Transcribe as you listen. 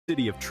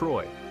city of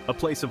Troy, a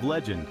place of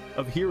legend,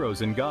 of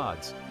heroes and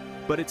gods.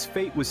 But its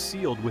fate was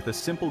sealed with a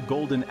simple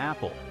golden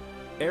apple.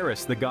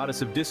 Eris, the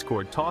goddess of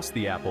discord, tossed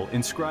the apple,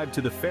 inscribed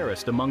to the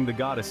fairest among the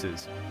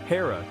goddesses.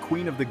 Hera,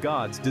 queen of the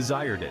gods,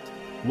 desired it.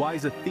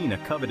 Wise Athena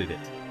coveted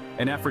it.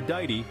 And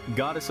Aphrodite,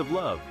 goddess of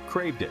love,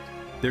 craved it.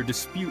 Their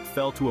dispute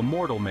fell to a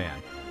mortal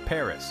man,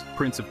 Paris,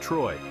 prince of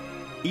Troy.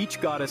 Each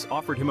goddess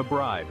offered him a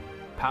bribe,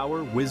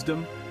 power,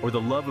 wisdom, or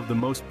the love of the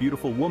most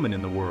beautiful woman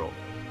in the world.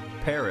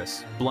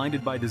 Paris,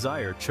 blinded by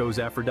desire, chose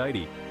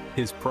Aphrodite.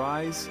 His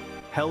prize?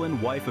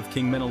 Helen, wife of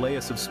King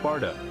Menelaus of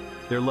Sparta.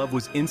 Their love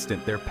was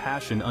instant, their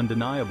passion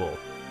undeniable.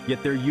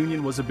 Yet their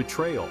union was a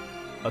betrayal,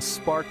 a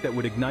spark that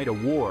would ignite a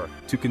war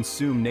to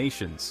consume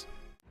nations.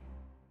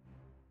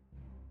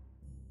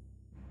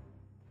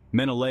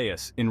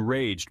 Menelaus,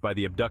 enraged by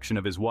the abduction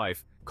of his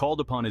wife, called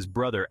upon his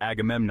brother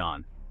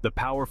Agamemnon, the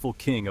powerful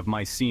king of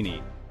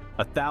Mycenae.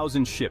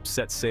 1,000 ships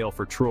set sail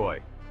for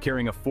Troy,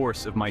 carrying a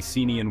force of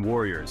Mycenaean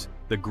warriors,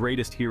 the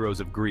greatest heroes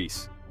of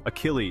Greece.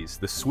 Achilles,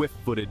 the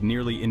swift-footed,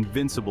 nearly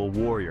invincible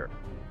warrior.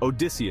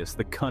 Odysseus,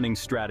 the cunning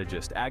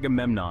strategist.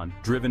 Agamemnon,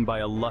 driven by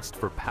a lust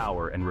for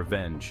power and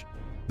revenge.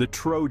 The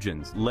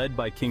Trojans, led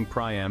by King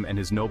Priam and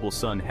his noble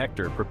son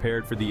Hector,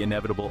 prepared for the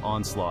inevitable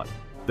onslaught.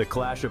 The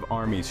clash of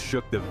armies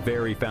shook the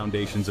very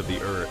foundations of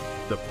the earth.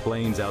 The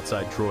plains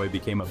outside Troy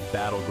became a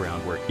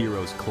battleground where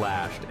heroes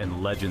clashed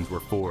and legends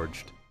were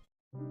forged.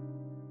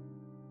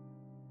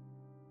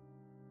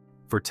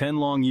 For 10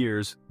 long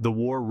years, the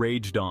war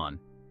raged on.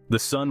 The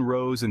sun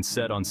rose and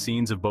set on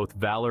scenes of both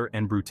valor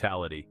and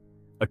brutality.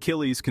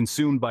 Achilles,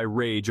 consumed by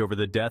rage over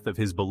the death of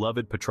his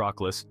beloved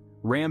Patroclus,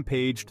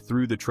 rampaged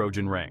through the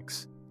Trojan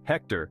ranks.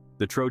 Hector,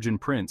 the Trojan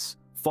prince,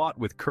 fought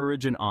with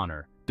courage and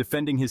honor,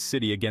 defending his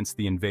city against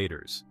the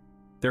invaders.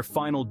 Their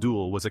final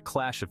duel was a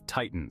clash of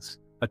titans,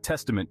 a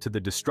testament to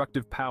the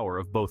destructive power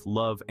of both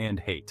love and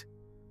hate.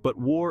 But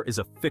war is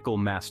a fickle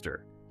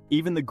master.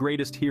 Even the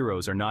greatest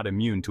heroes are not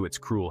immune to its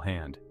cruel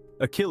hand.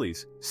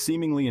 Achilles,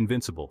 seemingly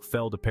invincible,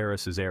 fell to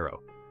Paris's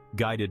arrow,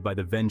 guided by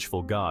the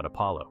vengeful god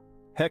Apollo.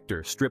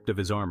 Hector, stripped of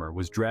his armor,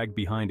 was dragged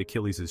behind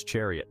Achilles'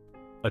 chariot,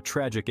 a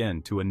tragic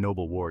end to a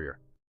noble warrior.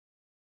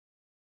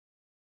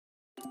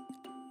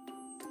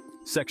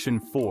 Section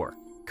 4.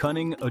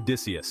 Cunning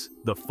Odysseus,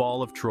 the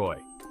fall of Troy.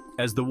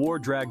 As the war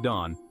dragged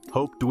on,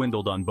 hope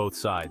dwindled on both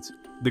sides.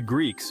 The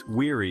Greeks,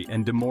 weary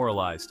and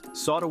demoralized,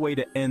 sought a way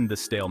to end the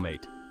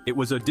stalemate. It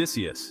was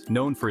Odysseus,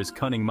 known for his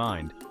cunning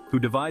mind, who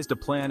devised a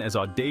plan as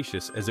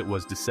audacious as it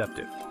was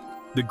deceptive.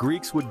 The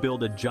Greeks would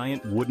build a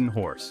giant wooden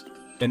horse,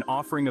 an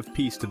offering of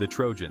peace to the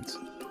Trojans.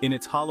 In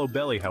its hollow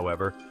belly,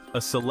 however,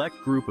 a select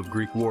group of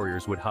Greek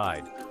warriors would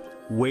hide,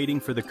 waiting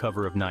for the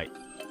cover of night.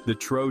 The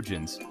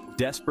Trojans,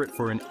 desperate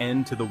for an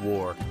end to the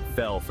war,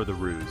 fell for the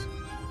ruse.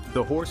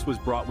 The horse was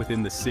brought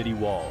within the city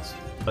walls,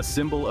 a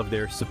symbol of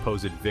their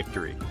supposed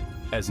victory.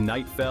 As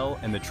night fell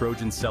and the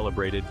Trojans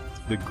celebrated,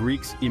 the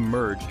Greeks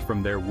emerged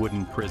from their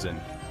wooden prison.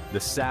 The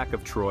sack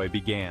of Troy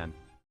began.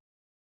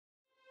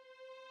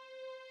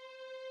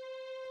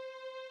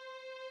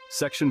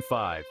 Section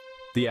 5.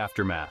 The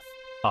Aftermath.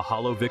 A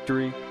hollow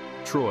victory?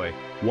 Troy,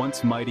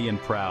 once mighty and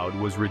proud,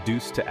 was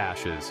reduced to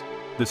ashes.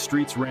 The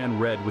streets ran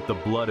red with the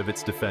blood of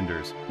its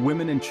defenders.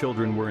 Women and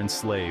children were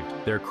enslaved,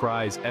 their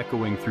cries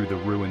echoing through the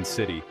ruined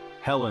city.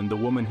 Helen, the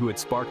woman who had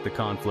sparked the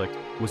conflict,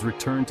 was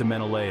returned to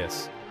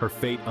Menelaus, her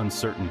fate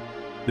uncertain.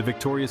 The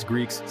victorious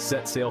Greeks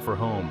set sail for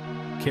home,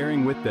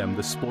 carrying with them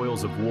the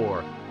spoils of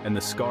war and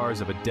the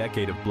scars of a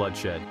decade of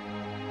bloodshed.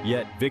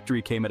 Yet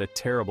victory came at a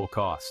terrible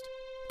cost.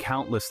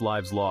 Countless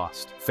lives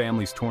lost,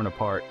 families torn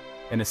apart,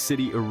 and a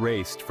city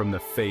erased from the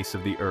face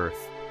of the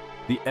earth.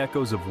 The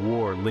echoes of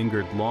war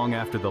lingered long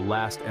after the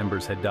last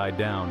embers had died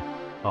down,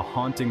 a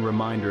haunting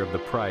reminder of the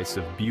price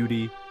of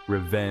beauty,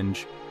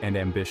 revenge, and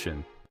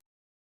ambition.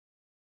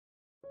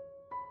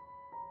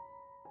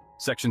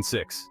 Section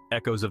 6.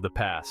 Echoes of the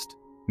Past.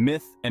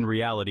 Myth and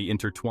reality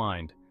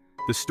intertwined.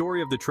 The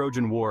story of the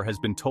Trojan War has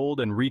been told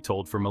and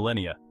retold for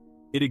millennia.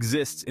 It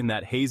exists in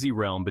that hazy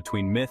realm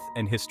between myth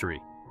and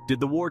history. Did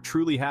the war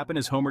truly happen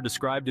as Homer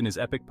described in his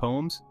epic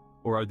poems?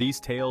 Or are these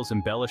tales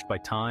embellished by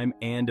time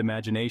and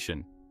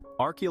imagination?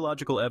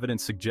 Archaeological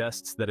evidence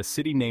suggests that a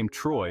city named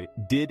Troy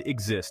did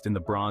exist in the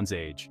Bronze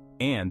Age,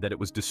 and that it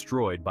was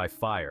destroyed by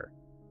fire.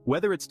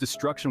 Whether its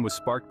destruction was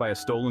sparked by a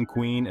stolen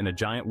queen and a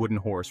giant wooden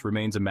horse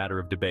remains a matter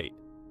of debate.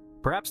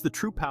 Perhaps the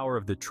true power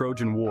of the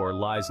Trojan War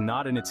lies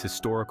not in its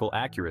historical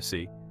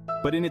accuracy,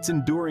 but in its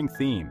enduring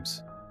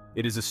themes.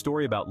 It is a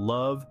story about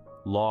love,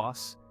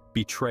 loss,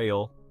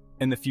 betrayal,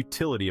 and the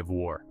futility of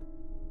war.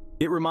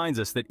 It reminds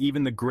us that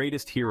even the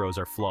greatest heroes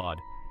are flawed,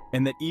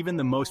 and that even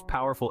the most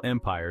powerful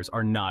empires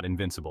are not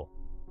invincible.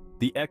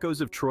 The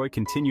echoes of Troy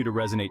continue to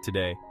resonate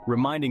today,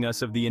 reminding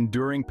us of the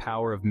enduring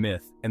power of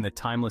myth and the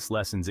timeless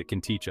lessons it can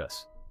teach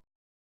us.